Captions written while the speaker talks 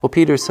Well,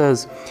 Peter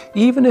says,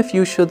 even if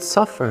you should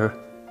suffer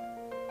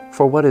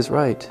for what is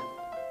right,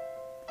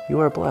 you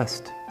are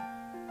blessed.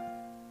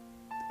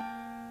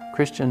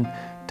 Christian,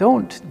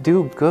 don't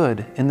do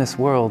good in this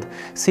world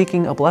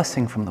seeking a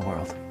blessing from the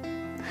world.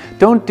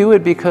 Don't do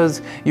it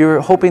because you're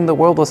hoping the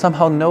world will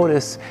somehow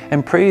notice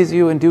and praise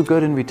you and do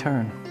good in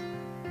return.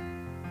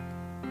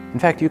 In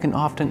fact, you can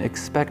often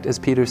expect, as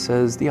Peter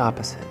says, the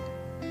opposite.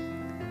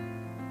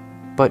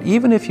 But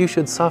even if you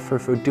should suffer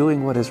for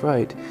doing what is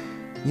right,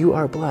 you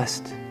are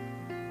blessed.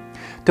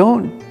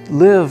 Don't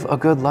live a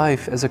good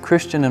life as a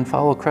Christian and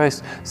follow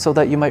Christ so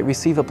that you might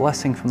receive a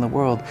blessing from the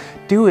world.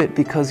 Do it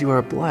because you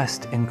are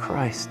blessed in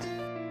Christ.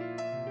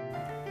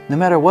 No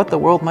matter what the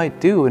world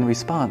might do in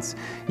response,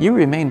 you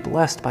remain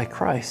blessed by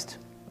Christ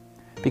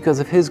because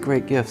of His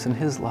great gifts and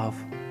His love.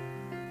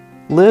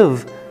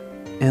 Live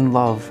in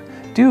love.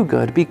 Do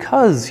good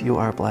because you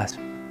are blessed.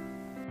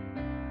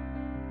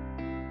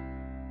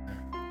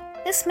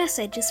 This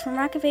message is from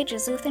Rock of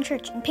Ages Lutheran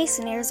Church in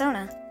Payson,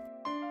 Arizona.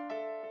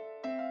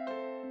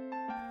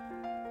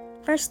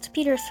 1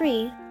 Peter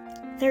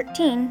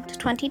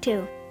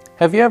 3:13-22.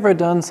 Have you ever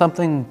done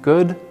something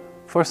good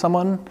for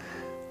someone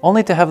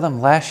only to have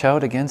them lash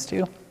out against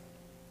you? It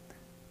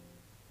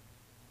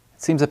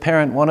seems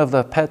apparent one of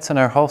the pets in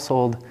our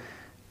household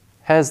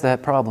has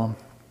that problem.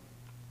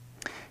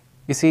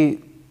 You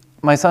see,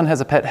 my son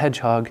has a pet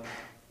hedgehog,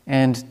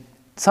 and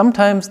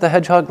sometimes the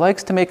hedgehog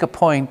likes to make a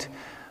point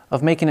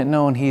of making it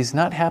known he's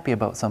not happy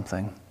about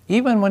something,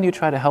 even when you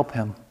try to help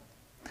him.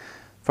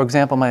 For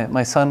example,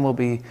 my son will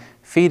be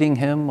feeding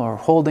him or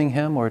holding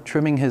him or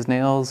trimming his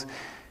nails,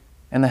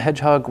 and the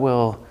hedgehog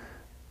will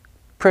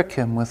prick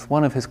him with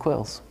one of his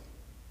quills.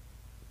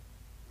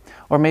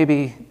 Or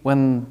maybe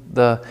when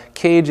the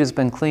cage has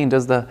been cleaned,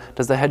 does the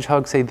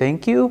hedgehog say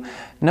thank you?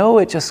 No,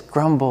 it just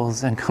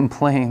grumbles and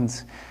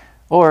complains.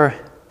 Or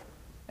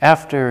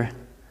after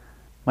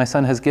my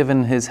son has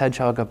given his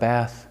hedgehog a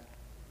bath,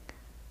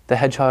 the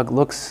hedgehog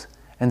looks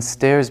and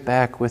stares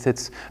back with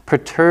its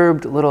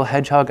perturbed little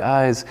hedgehog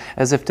eyes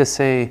as if to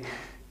say,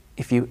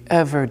 if you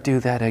ever do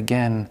that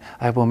again,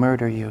 I will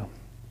murder you.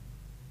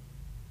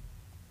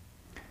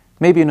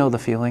 Maybe you know the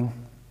feeling.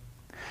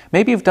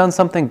 Maybe you've done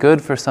something good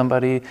for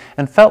somebody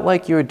and felt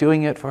like you were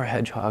doing it for a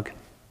hedgehog.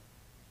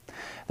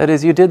 That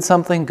is, you did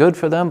something good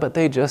for them, but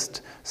they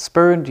just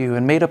spurned you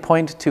and made a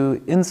point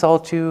to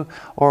insult you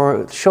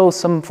or show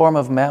some form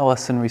of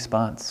malice in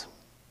response.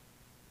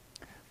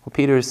 Well,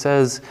 Peter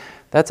says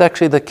that's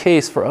actually the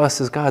case for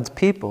us as God's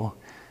people,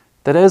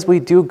 that as we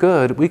do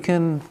good, we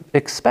can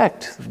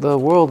expect the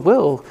world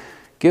will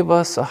give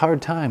us a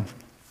hard time.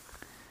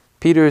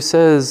 Peter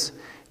says,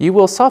 you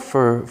will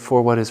suffer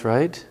for what is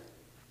right.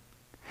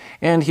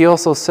 And he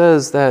also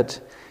says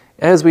that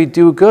as we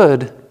do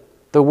good,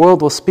 the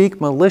world will speak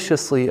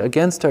maliciously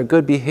against our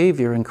good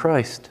behavior in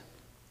Christ.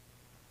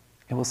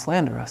 It will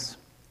slander us.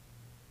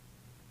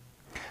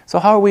 So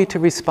how are we to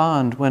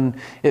respond when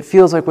it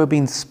feels like we're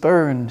being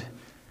spurned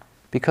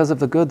because of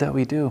the good that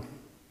we do?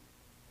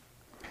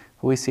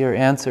 We see our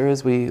answer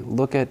as we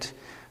look at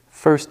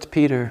 1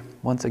 Peter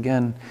once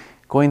again,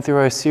 going through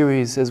our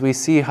series as we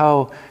see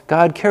how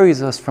God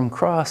carries us from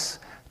cross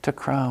to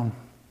crown.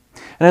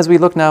 And as we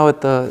look now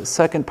at the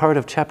second part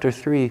of chapter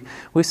 3,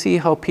 we see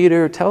how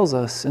Peter tells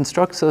us,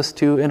 instructs us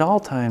to, in all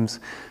times,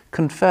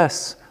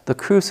 confess the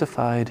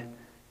crucified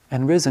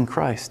and risen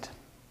Christ.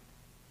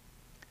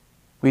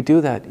 We do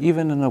that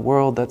even in a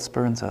world that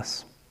spurns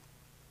us.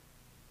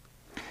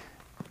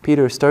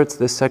 Peter starts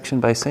this section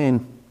by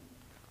saying,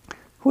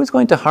 who is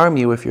going to harm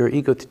you if you're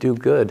eager to do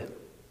good?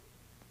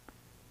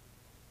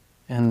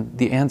 And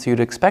the answer you'd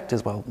expect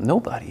is, well,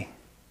 nobody.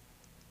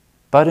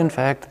 But in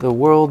fact, the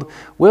world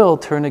will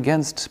turn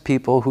against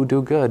people who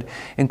do good,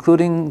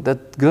 including the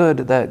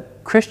good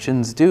that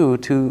Christians do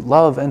to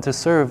love and to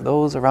serve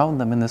those around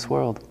them in this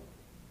world.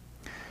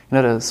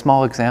 You know, a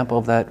small example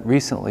of that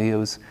recently, it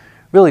was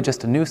really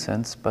just a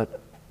nuisance,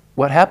 but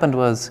what happened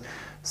was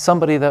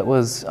somebody that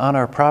was on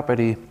our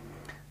property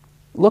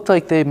looked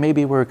like they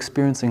maybe were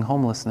experiencing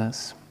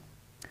homelessness.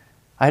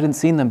 I hadn't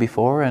seen them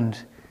before and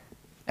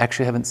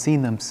actually haven't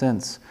seen them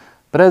since.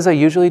 But as I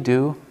usually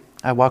do,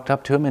 I walked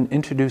up to him and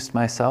introduced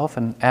myself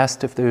and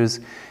asked if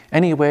there's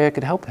any way I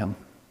could help him.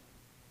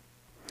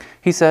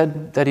 He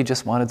said that he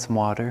just wanted some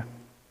water.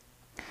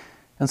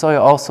 And so I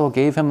also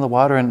gave him the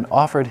water and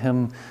offered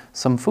him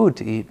some food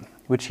to eat,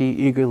 which he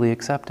eagerly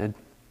accepted.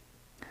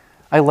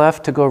 I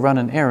left to go run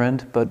an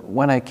errand, but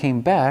when I came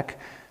back,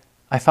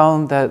 I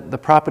found that the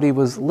property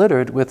was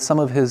littered with some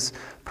of his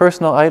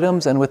personal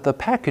items and with the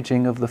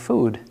packaging of the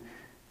food,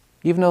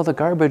 even though the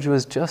garbage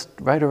was just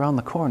right around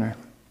the corner.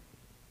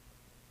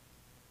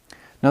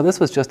 Now, this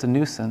was just a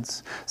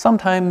nuisance.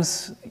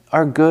 Sometimes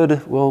our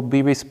good will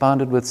be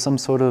responded with some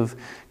sort of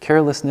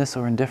carelessness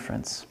or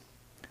indifference,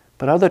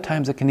 but other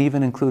times it can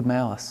even include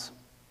malice.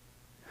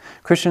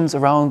 Christians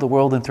around the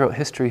world and throughout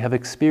history have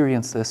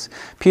experienced this.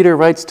 Peter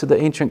writes to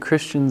the ancient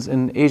Christians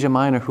in Asia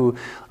Minor who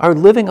are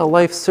living a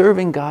life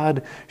serving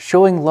God,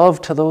 showing love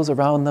to those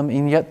around them,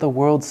 and yet the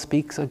world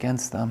speaks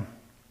against them.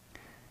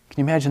 Can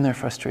you imagine their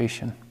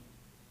frustration?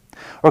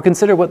 Or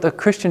consider what the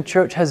Christian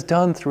church has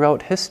done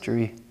throughout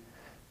history.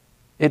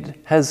 It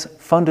has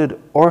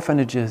funded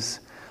orphanages,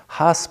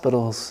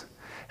 hospitals,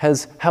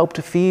 has helped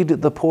feed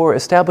the poor,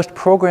 established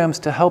programs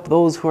to help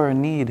those who are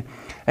in need.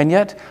 And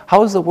yet, how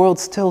does the world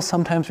still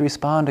sometimes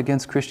respond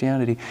against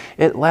Christianity?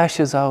 It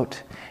lashes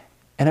out,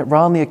 and it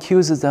wrongly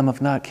accuses them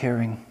of not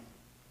caring.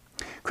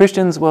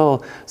 Christians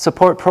will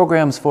support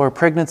programs for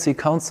pregnancy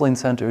counseling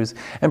centers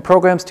and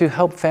programs to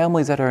help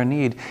families that are in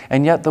need,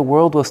 and yet the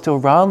world will still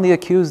wrongly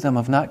accuse them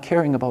of not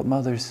caring about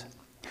mothers.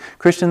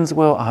 Christians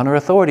will honor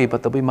authority,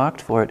 but they'll be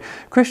mocked for it.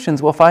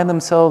 Christians will find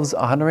themselves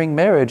honoring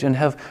marriage and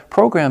have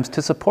programs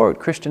to support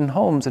Christian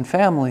homes and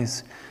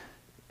families,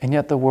 and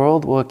yet the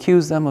world will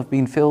accuse them of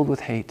being filled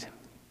with hate,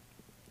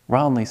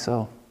 wrongly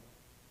so.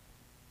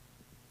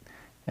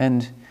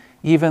 And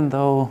even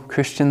though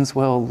Christians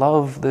will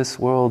love this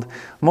world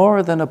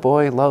more than a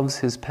boy loves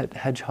his pet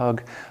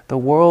hedgehog, the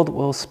world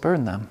will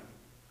spurn them,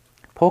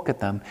 poke at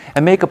them,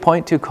 and make a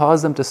point to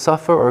cause them to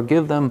suffer or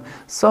give them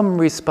some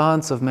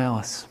response of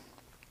malice.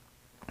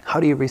 How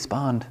do you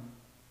respond?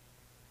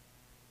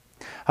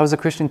 How does a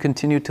Christian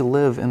continue to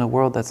live in a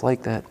world that's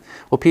like that?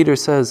 Well, Peter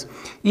says,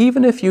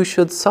 even if you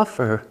should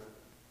suffer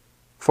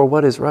for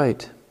what is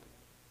right,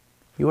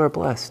 you are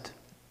blessed.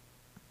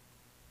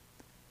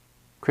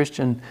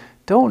 Christian,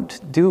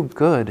 don't do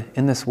good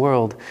in this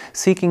world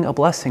seeking a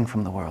blessing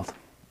from the world.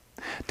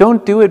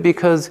 Don't do it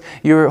because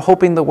you're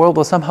hoping the world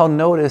will somehow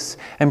notice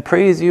and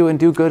praise you and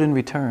do good in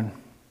return.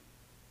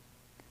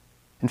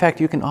 In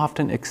fact, you can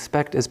often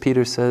expect, as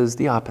Peter says,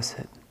 the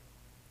opposite.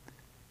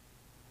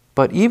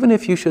 But even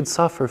if you should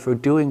suffer for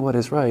doing what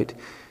is right,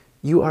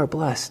 you are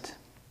blessed.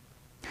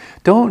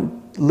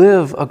 Don't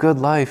live a good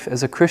life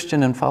as a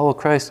Christian and follow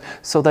Christ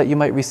so that you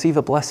might receive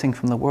a blessing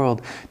from the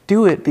world.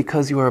 Do it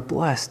because you are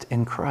blessed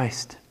in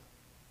Christ.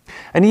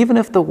 And even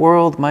if the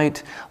world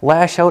might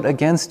lash out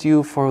against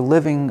you for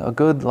living a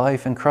good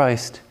life in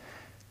Christ,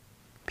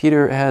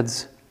 Peter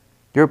adds,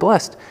 you're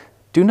blessed.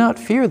 Do not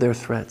fear their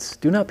threats.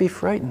 Do not be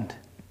frightened.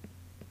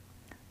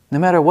 No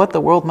matter what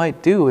the world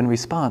might do in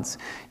response,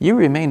 you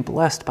remain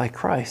blessed by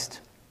Christ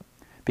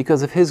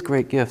because of His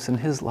great gifts and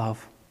His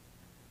love.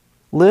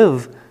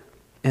 Live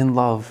in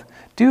love.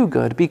 Do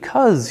good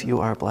because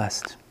you are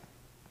blessed.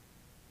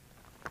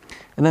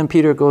 And then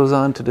Peter goes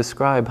on to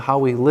describe how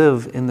we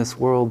live in this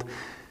world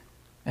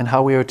and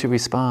how we are to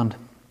respond.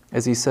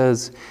 As he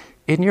says,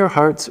 in your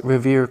hearts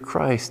revere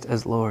Christ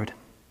as Lord.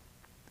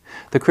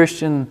 The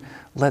Christian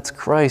lets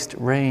Christ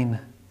reign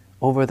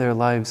over their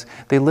lives.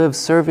 They live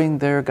serving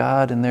their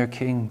God and their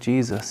King,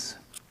 Jesus.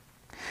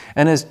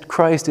 And as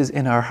Christ is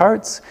in our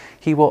hearts,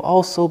 He will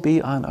also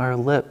be on our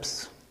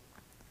lips.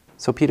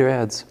 So Peter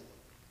adds,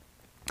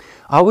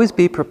 always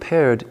be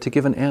prepared to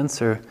give an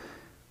answer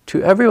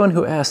to everyone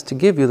who asks to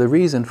give you the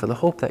reason for the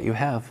hope that you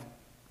have.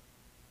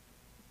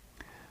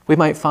 We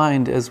might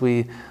find as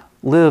we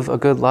live a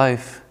good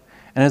life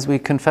and as we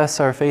confess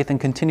our faith and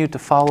continue to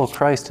follow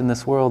Christ in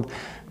this world,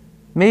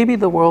 maybe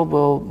the world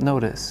will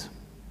notice.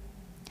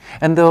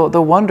 And they'll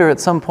wonder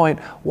at some point,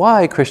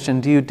 why,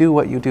 Christian, do you do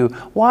what you do?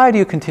 Why do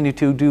you continue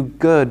to do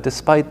good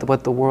despite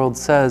what the world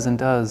says and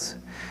does?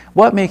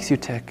 What makes you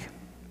tick?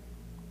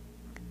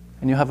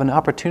 And you have an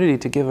opportunity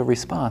to give a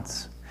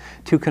response,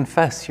 to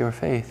confess your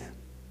faith.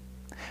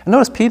 And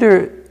notice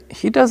Peter,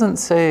 he doesn't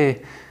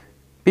say,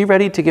 be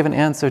ready to give an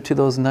answer to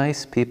those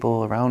nice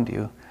people around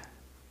you.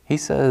 He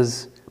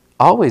says,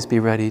 always be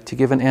ready to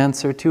give an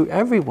answer to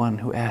everyone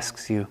who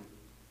asks you.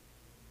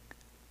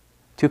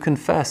 To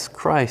confess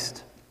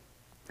Christ.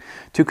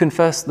 To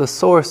confess the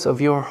source of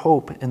your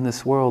hope in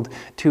this world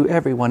to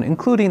everyone,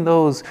 including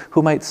those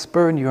who might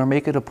spurn you or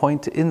make it a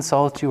point to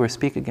insult you or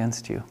speak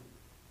against you.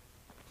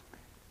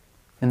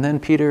 And then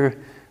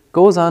Peter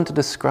goes on to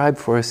describe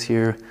for us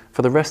here,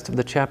 for the rest of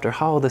the chapter,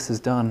 how this is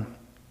done.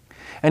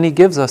 And he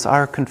gives us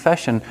our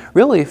confession,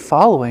 really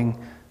following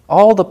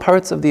all the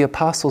parts of the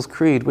Apostles'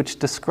 Creed, which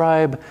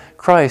describe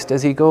Christ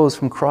as He goes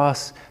from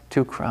cross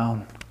to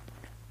crown.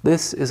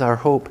 This is our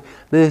hope.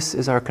 This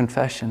is our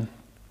confession.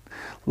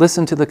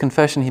 Listen to the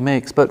confession he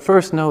makes. But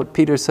first note,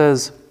 Peter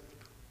says,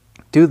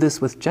 do this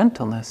with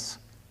gentleness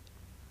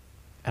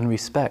and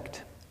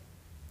respect.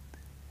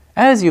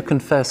 As you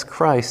confess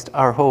Christ,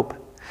 our hope,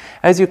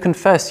 as you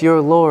confess your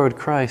Lord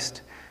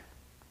Christ,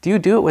 do you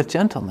do it with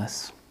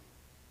gentleness?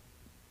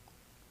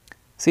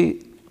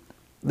 See,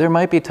 there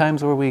might be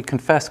times where we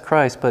confess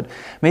Christ, but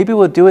maybe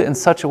we'll do it in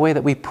such a way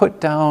that we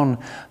put down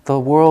the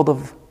world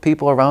of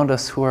people around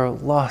us who are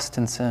lost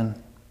in sin.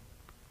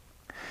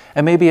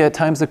 And maybe at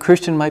times the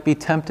Christian might be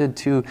tempted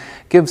to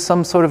give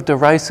some sort of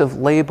derisive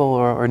label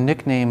or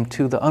nickname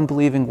to the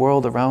unbelieving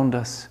world around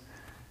us.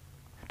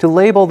 To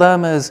label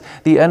them as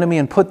the enemy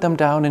and put them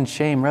down in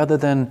shame rather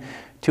than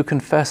to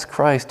confess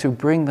Christ, to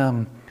bring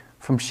them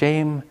from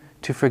shame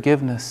to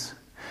forgiveness.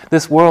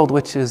 This world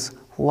which is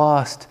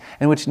lost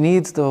and which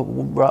needs the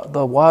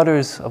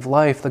waters of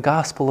life, the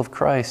gospel of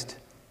Christ.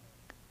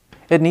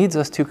 It needs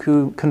us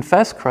to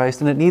confess Christ,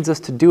 and it needs us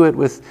to do it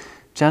with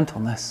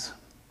gentleness.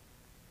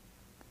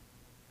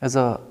 As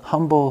a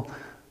humble,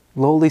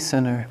 lowly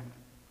sinner,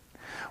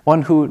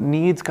 one who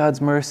needs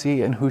God's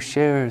mercy and who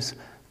shares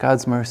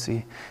God's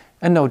mercy.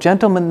 And no,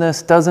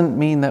 gentleness doesn't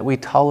mean that we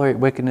tolerate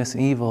wickedness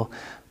and evil,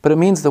 but it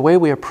means the way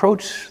we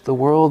approach the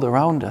world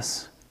around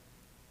us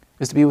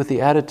is to be with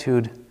the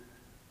attitude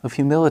of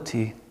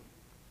humility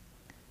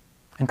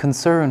and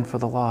concern for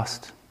the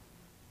lost.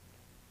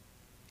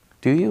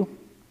 Do you?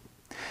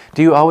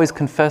 Do you always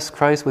confess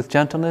Christ with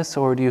gentleness,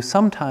 or do you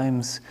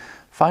sometimes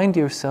find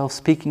yourself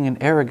speaking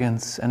in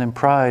arrogance and in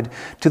pride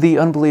to the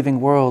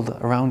unbelieving world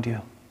around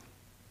you,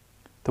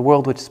 the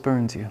world which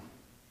spurns you?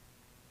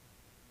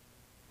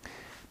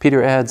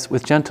 Peter adds,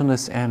 with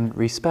gentleness and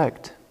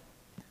respect.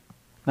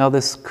 Now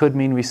this could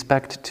mean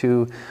respect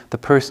to the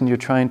person you're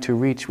trying to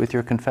reach with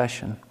your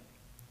confession.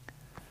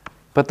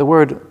 But the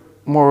word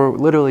more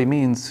literally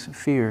means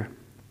fear,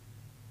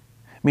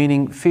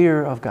 meaning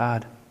fear of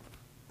God.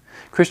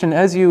 Christian,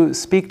 as you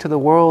speak to the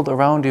world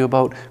around you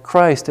about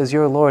Christ as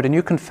your Lord and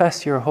you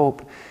confess your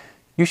hope,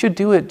 you should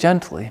do it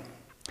gently,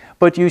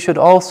 but you should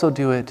also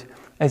do it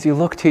as you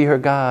look to your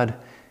God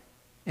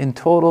in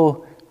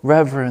total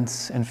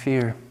reverence and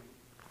fear.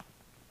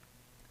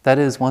 That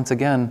is, once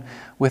again,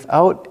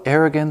 without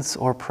arrogance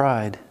or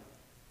pride.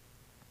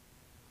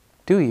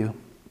 Do you?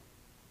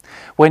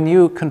 When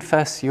you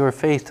confess your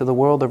faith to the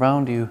world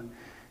around you,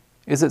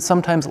 is it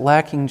sometimes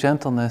lacking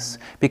gentleness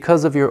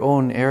because of your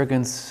own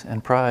arrogance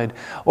and pride?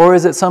 Or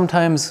is it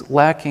sometimes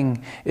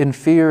lacking in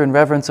fear and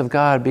reverence of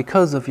God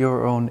because of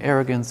your own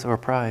arrogance or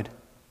pride?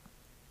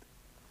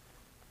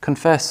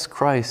 Confess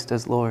Christ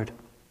as Lord.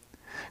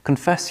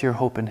 Confess your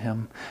hope in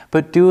Him,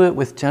 but do it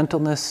with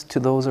gentleness to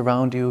those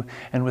around you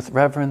and with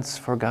reverence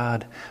for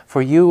God,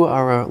 for you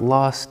are a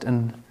lost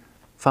and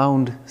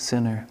found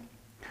sinner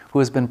who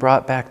has been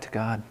brought back to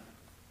God.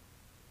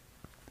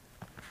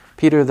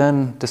 Peter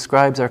then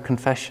describes our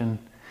confession,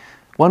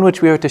 one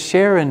which we are to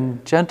share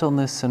in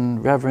gentleness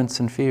and reverence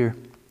and fear.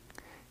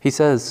 He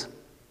says,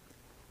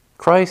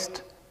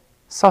 Christ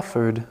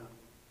suffered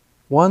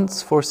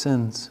once for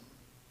sins,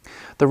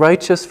 the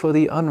righteous for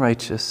the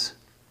unrighteous,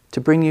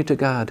 to bring you to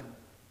God.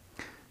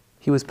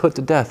 He was put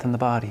to death in the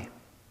body.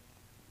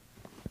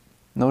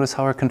 Notice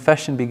how our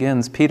confession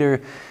begins.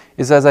 Peter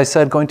is, as I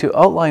said, going to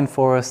outline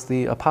for us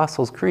the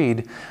Apostles'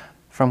 Creed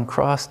from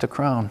cross to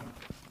crown.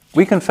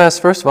 We confess,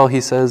 first of all,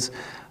 he says,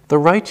 the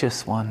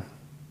righteous one.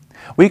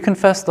 We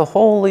confess the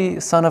holy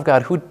Son of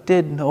God who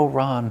did no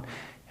wrong,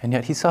 and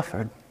yet he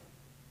suffered,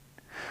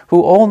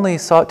 who only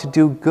sought to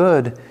do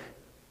good,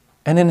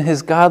 and in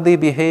his godly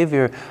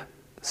behavior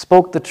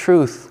spoke the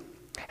truth,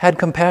 had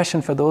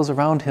compassion for those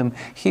around him,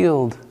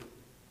 healed,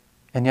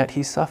 and yet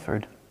he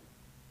suffered.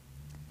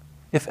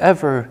 If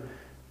ever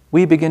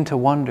we begin to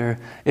wonder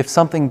if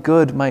something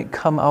good might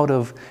come out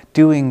of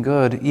doing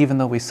good even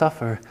though we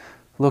suffer,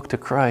 look to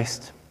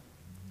Christ.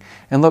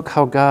 And look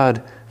how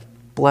God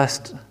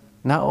blessed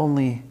not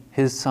only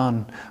his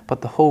Son,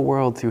 but the whole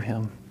world through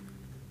him.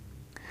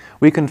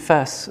 We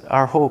confess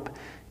our hope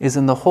is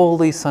in the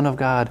holy Son of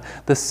God,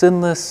 the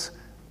sinless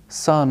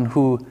Son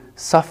who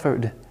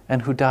suffered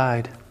and who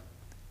died.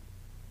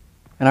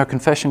 And our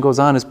confession goes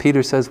on as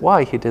Peter says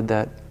why he did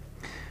that.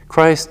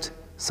 Christ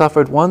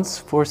suffered once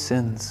for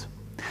sins.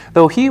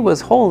 Though he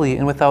was holy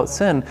and without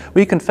sin,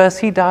 we confess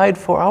he died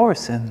for our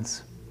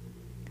sins.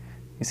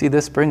 You see,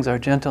 this brings our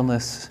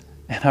gentleness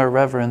and our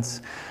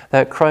reverence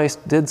that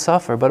Christ did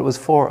suffer, but it was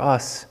for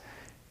us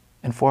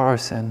and for our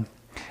sin.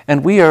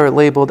 And we are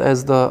labeled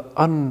as the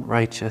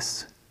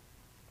unrighteous.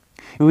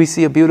 We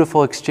see a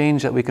beautiful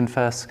exchange that we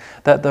confess,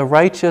 that the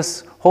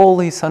righteous,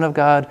 holy Son of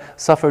God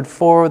suffered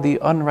for the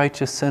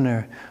unrighteous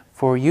sinner,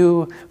 for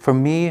you, for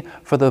me,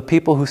 for the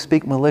people who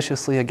speak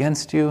maliciously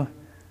against you,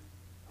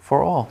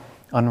 for all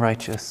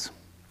unrighteous.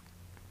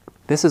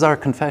 This is our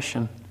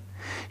confession.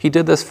 He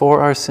did this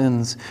for our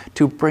sins,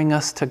 to bring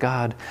us to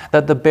God,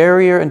 that the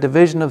barrier and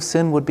division of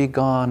sin would be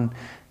gone,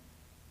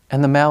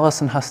 and the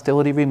malice and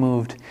hostility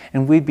removed,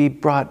 and we'd be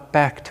brought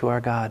back to our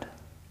God.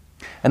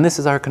 And this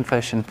is our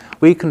confession.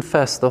 We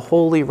confess the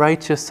holy,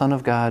 righteous Son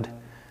of God,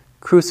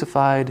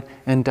 crucified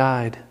and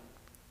died.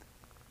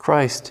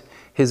 Christ,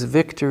 his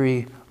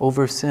victory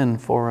over sin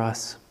for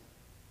us.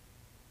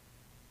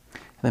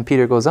 And then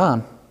Peter goes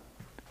on.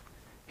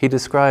 He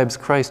describes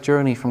Christ's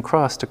journey from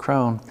cross to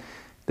crown.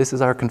 This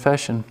is our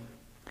confession.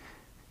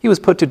 He was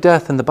put to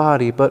death in the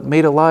body, but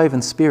made alive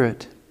in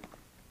spirit.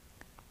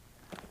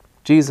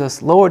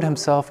 Jesus lowered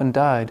himself and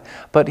died,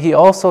 but he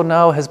also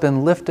now has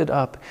been lifted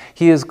up.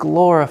 He is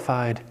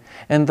glorified.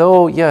 And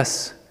though,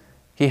 yes,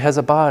 he has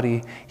a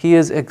body, he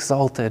is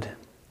exalted.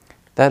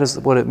 That is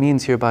what it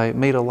means here by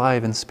made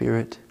alive in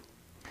spirit.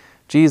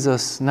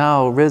 Jesus,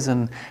 now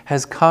risen,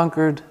 has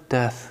conquered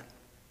death.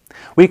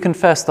 We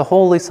confess the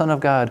holy Son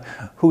of God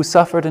who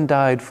suffered and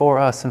died for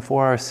us and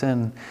for our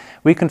sin.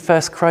 We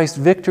confess Christ's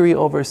victory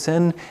over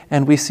sin,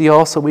 and we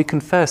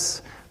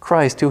confess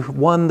Christ who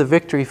won the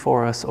victory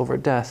for us over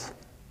death.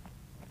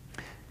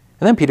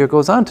 And then Peter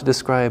goes on to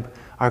describe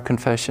our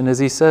confession as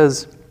he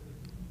says,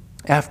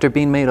 after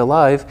being made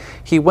alive,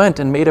 he went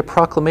and made a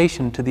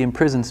proclamation to the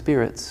imprisoned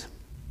spirits.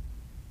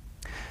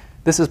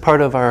 This is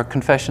part of our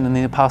confession in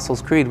the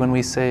Apostles' Creed when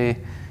we say,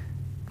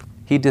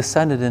 he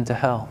descended into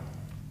hell.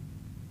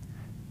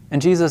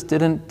 And Jesus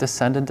didn't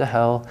descend into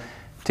hell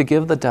to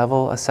give the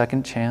devil a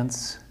second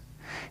chance.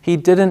 He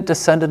didn't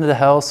descend into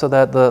hell so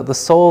that the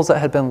souls that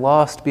had been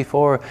lost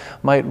before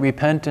might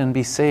repent and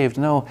be saved.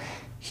 No,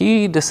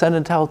 he descended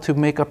into hell to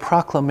make a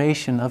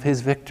proclamation of his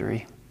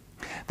victory.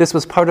 This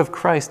was part of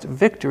Christ's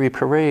victory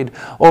parade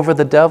over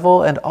the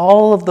devil and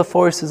all of the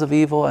forces of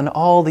evil and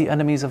all the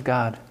enemies of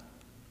God.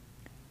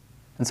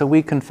 And so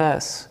we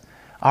confess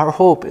our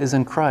hope is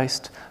in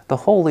Christ, the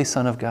Holy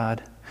Son of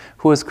God,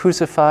 who was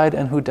crucified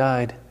and who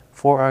died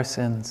for our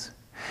sins.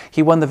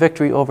 He won the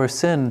victory over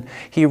sin.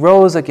 He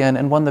rose again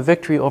and won the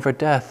victory over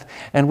death.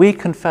 And we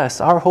confess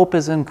our hope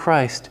is in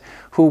Christ,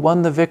 who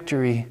won the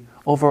victory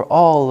over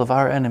all of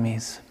our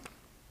enemies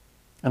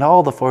and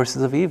all the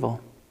forces of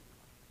evil.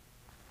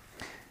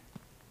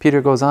 Peter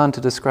goes on to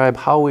describe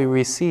how we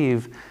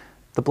receive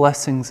the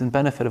blessings and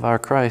benefit of our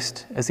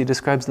Christ as he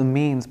describes the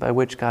means by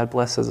which God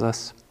blesses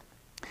us.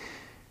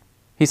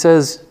 He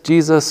says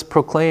Jesus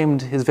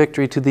proclaimed his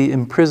victory to the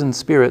imprisoned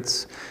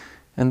spirits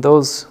and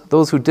those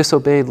who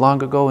disobeyed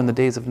long ago in the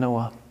days of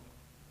Noah,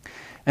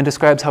 and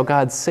describes how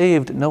God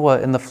saved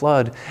Noah in the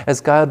flood as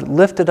God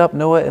lifted up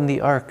Noah in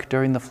the ark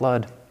during the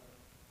flood.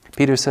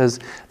 Peter says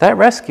that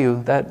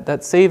rescue,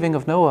 that saving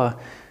of Noah,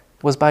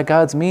 was by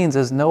God's means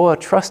as Noah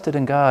trusted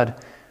in God.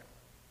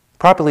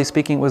 Properly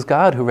speaking, it was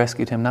God who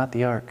rescued him, not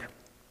the ark.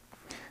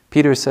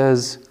 Peter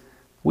says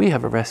we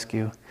have a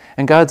rescue,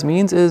 and God's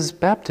means is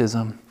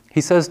baptism. He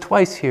says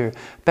twice here,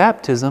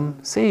 baptism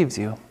saves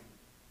you.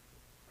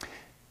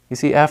 You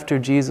see, after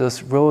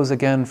Jesus rose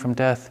again from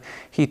death,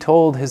 he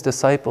told his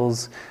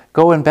disciples,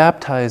 go and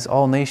baptize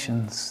all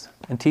nations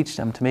and teach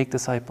them to make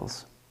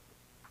disciples.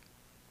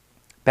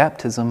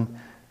 Baptism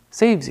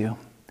saves you.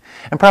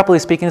 And properly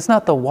speaking, it's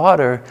not the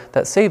water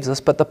that saves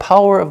us, but the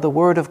power of the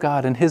Word of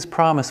God and his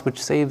promise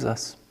which saves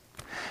us.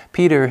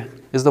 Peter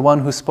is the one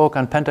who spoke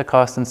on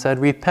Pentecost and said,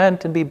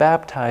 repent and be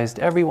baptized,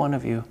 every one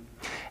of you,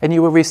 and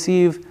you will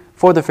receive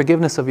for the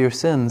forgiveness of your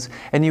sins,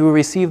 and you will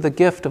receive the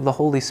gift of the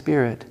Holy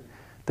Spirit.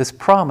 This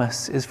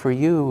promise is for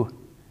you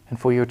and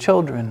for your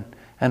children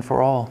and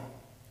for all.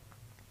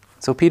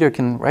 So Peter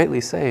can rightly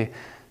say,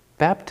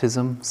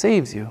 baptism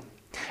saves you.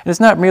 And it's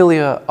not merely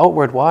an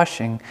outward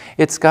washing.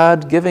 It's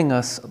God giving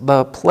us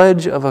the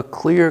pledge of a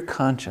clear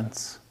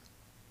conscience.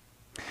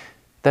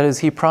 That is,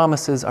 he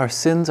promises our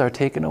sins are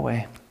taken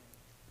away,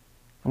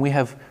 and we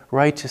have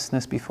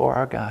righteousness before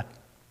our God.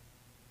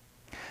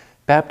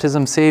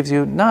 Baptism saves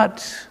you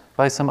not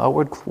by some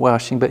outward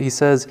washing, but he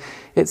says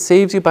it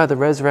saves you by the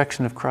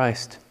resurrection of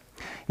Christ.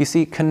 You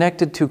see,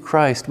 connected to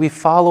Christ, we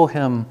follow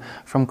him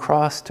from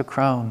cross to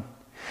crown.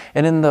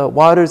 And in the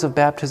waters of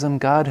baptism,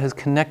 God has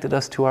connected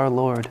us to our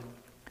Lord.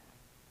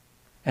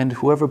 And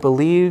whoever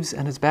believes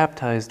and is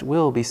baptized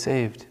will be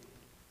saved.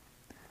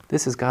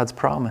 This is God's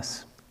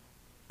promise.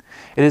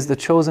 It is the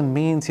chosen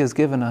means he has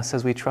given us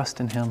as we trust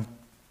in him.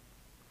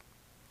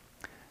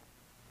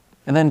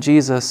 And then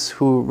Jesus,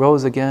 who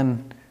rose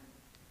again,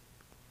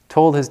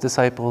 told his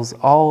disciples,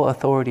 all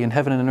authority in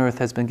heaven and earth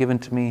has been given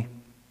to me.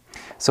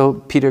 So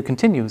Peter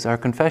continues our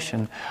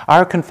confession.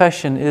 Our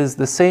confession is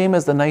the same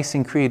as the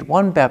Nicene Creed,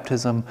 one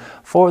baptism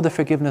for the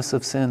forgiveness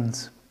of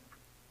sins.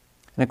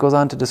 And it goes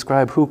on to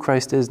describe who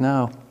Christ is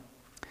now.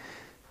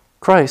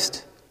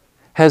 Christ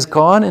has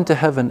gone into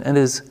heaven and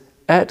is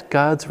at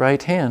God's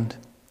right hand,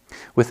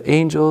 with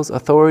angels,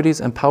 authorities,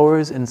 and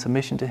powers in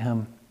submission to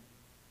him.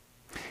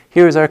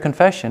 Here is our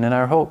confession and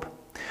our hope.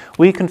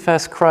 We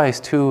confess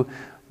Christ, who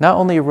not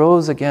only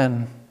rose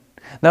again,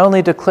 not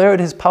only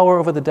declared his power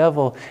over the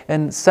devil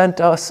and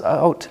sent us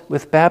out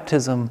with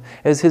baptism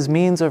as his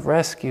means of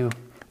rescue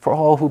for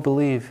all who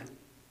believe,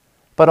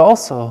 but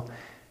also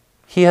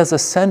he has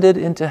ascended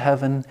into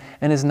heaven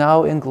and is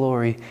now in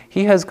glory.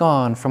 He has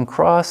gone from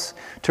cross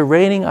to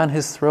reigning on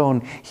his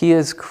throne. He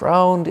is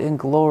crowned in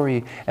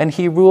glory, and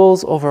he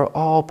rules over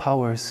all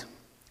powers,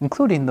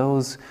 including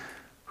those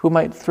who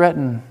might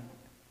threaten,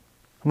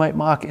 who might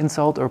mock,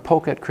 insult, or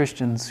poke at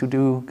Christians who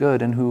do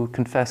good and who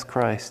confess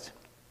Christ.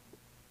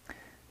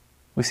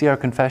 We see our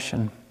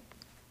confession.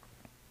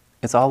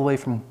 It's all the way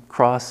from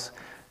cross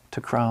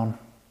to crown.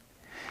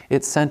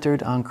 It's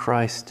centered on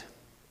Christ.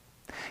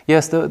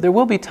 Yes, there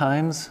will be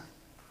times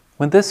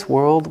when this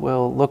world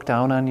will look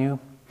down on you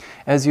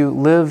as you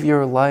live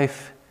your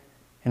life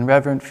in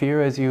reverent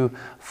fear, as you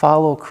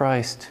follow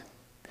Christ,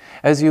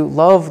 as you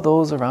love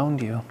those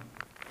around you.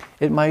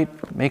 It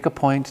might make a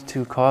point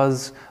to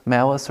cause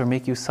malice or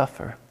make you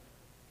suffer.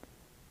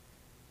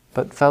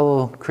 But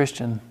fellow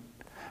Christian,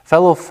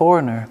 fellow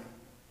foreigner,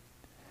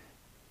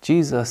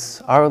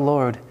 Jesus, our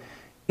Lord,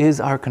 is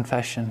our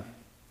confession.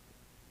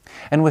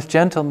 And with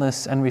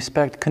gentleness and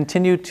respect,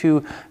 continue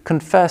to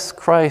confess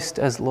Christ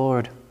as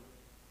Lord,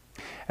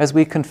 as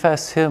we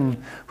confess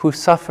him who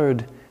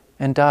suffered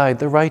and died,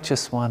 the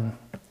righteous one,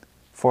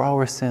 for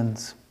our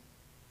sins.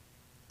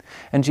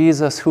 And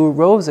Jesus, who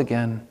rose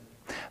again,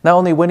 not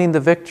only winning the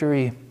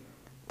victory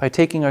by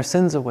taking our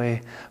sins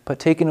away, but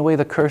taking away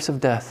the curse of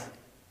death.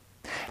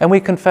 And we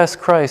confess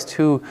Christ,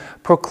 who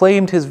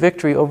proclaimed his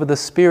victory over the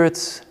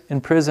spirits in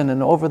prison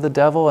and over the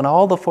devil and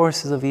all the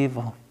forces of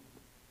evil.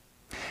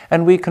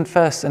 And we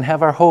confess and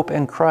have our hope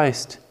in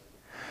Christ,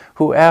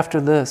 who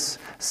after this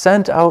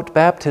sent out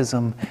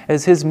baptism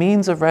as his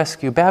means of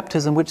rescue,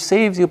 baptism which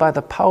saves you by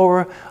the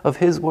power of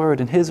his word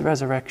and his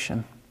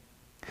resurrection,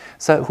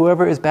 so that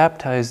whoever is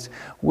baptized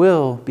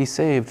will be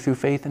saved through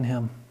faith in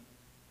him.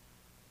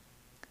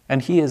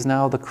 And he is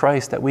now the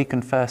Christ that we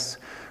confess,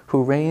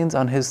 who reigns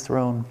on his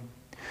throne,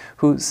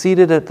 who,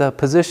 seated at the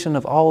position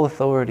of all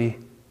authority,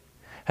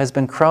 has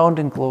been crowned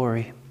in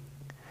glory.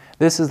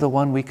 This is the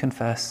one we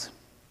confess.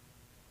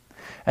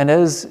 And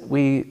as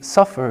we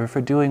suffer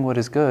for doing what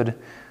is good,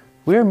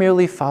 we are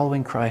merely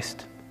following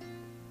Christ.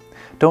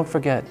 Don't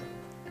forget,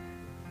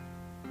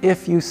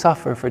 if you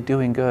suffer for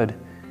doing good,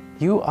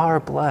 you are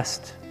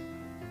blessed.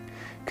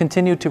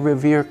 Continue to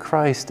revere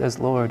Christ as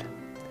Lord,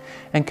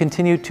 and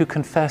continue to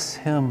confess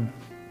him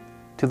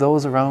to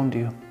those around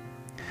you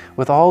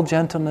with all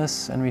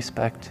gentleness and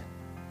respect,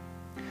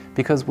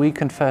 because we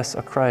confess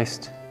a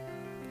Christ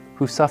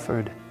who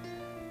suffered,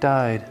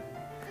 died.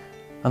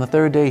 On the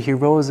third day, he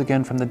rose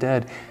again from the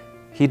dead.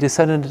 He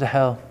descended into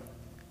hell.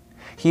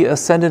 He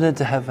ascended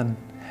into heaven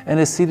and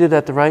is seated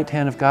at the right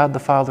hand of God the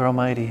Father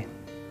Almighty.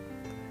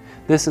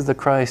 This is the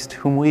Christ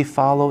whom we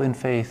follow in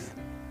faith.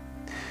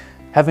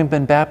 Having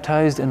been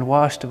baptized and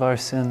washed of our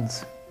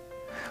sins,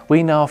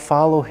 we now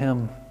follow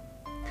him,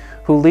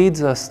 who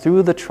leads us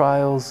through the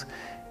trials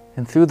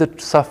and through the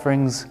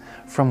sufferings,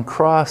 from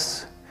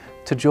cross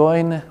to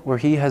join where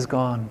he has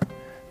gone,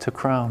 to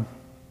crown.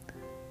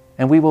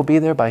 And we will be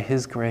there by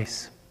his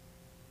grace.